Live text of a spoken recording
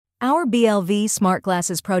Our BLV Smart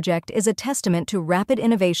Glasses project is a testament to rapid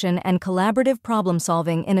innovation and collaborative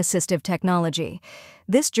problem-solving in assistive technology.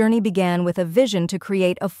 This journey began with a vision to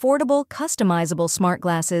create affordable, customizable smart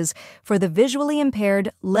glasses for the visually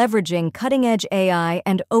impaired, leveraging cutting-edge AI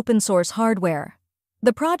and open-source hardware.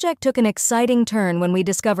 The project took an exciting turn when we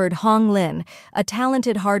discovered Honglin, a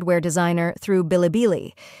talented hardware designer, through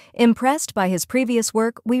Bilibili. Impressed by his previous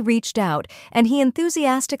work, we reached out, and he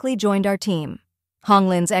enthusiastically joined our team.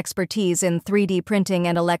 Honglin's expertise in 3D printing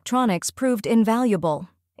and electronics proved invaluable.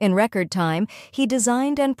 In record time, he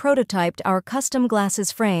designed and prototyped our custom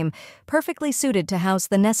glasses frame, perfectly suited to house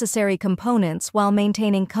the necessary components while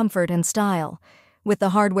maintaining comfort and style. With the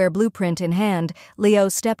hardware blueprint in hand,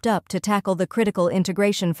 Leoh stepped up to tackle the critical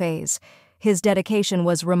integration phase. His dedication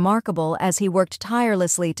was remarkable as he worked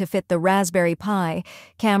tirelessly to fit the Raspberry Pi,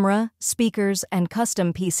 camera, speakers, and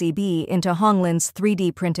custom PCB into Honglin's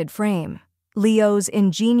 3D printed frame. Leoh's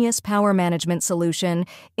ingenious power management solution,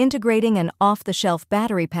 integrating an off-the-shelf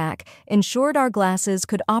battery pack, ensured our glasses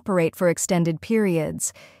could operate for extended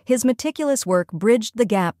periods. His meticulous work bridged the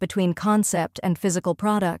gap between concept and physical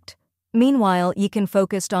product. Meanwhile, Yicun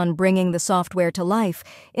focused on bringing the software to life,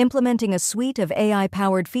 implementing a suite of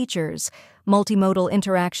AI-powered features, multimodal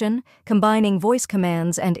interaction, combining voice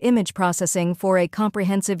commands and image processing for a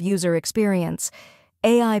comprehensive user experience,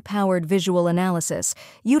 AI-powered visual analysis,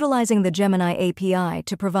 utilizing the Gemini API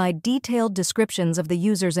to provide detailed descriptions of the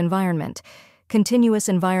user's environment, continuous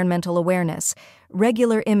environmental awareness,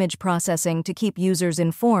 regular image processing to keep users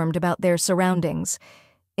informed about their surroundings,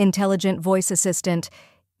 intelligent voice assistant,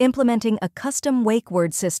 implementing a custom wake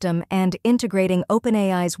word system and integrating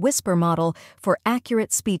OpenAI's Whisper model for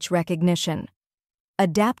accurate speech recognition.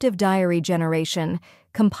 Adaptive diary generation,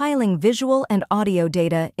 compiling visual and audio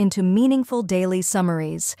data into meaningful daily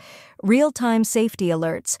summaries. Real-time safety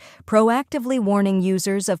alerts, proactively warning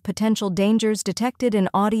users of potential dangers detected in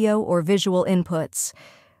audio or visual inputs.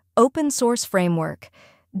 Open-source framework,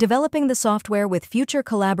 developing the software with future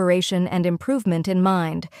collaboration and improvement in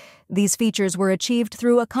mind. These features were achieved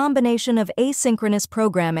through a combination of asynchronous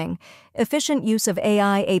programming, efficient use of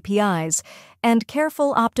AI APIs, and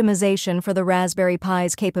careful optimization for the Raspberry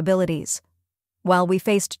Pi's capabilities. While we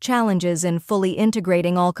faced challenges in fully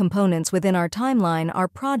integrating all components within our timeline, our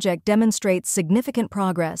project demonstrates significant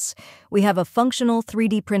progress. We have a functional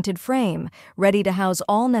 3D printed frame, ready to house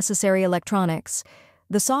all necessary electronics.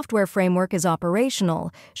 The software framework is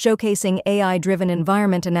operational, showcasing AI-driven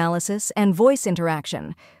environment analysis and voice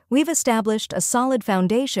interaction. We've established a solid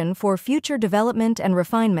foundation for future development and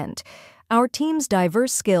refinement. Our team's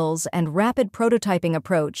diverse skills and rapid prototyping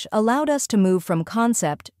approach allowed us to move from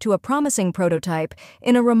concept to a promising prototype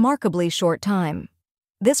in a remarkably short time.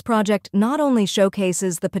 This project not only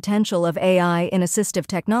showcases the potential of AI in assistive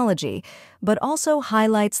technology, but also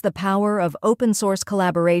highlights the power of open-source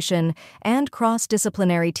collaboration and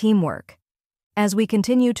cross-disciplinary teamwork. As we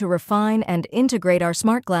continue to refine and integrate our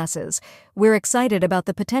smart glasses, we're excited about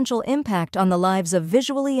the potential impact on the lives of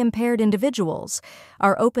visually impaired individuals.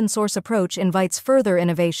 Our open-source approach invites further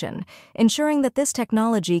innovation, ensuring that this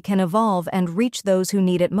technology can evolve and reach those who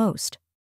need it most.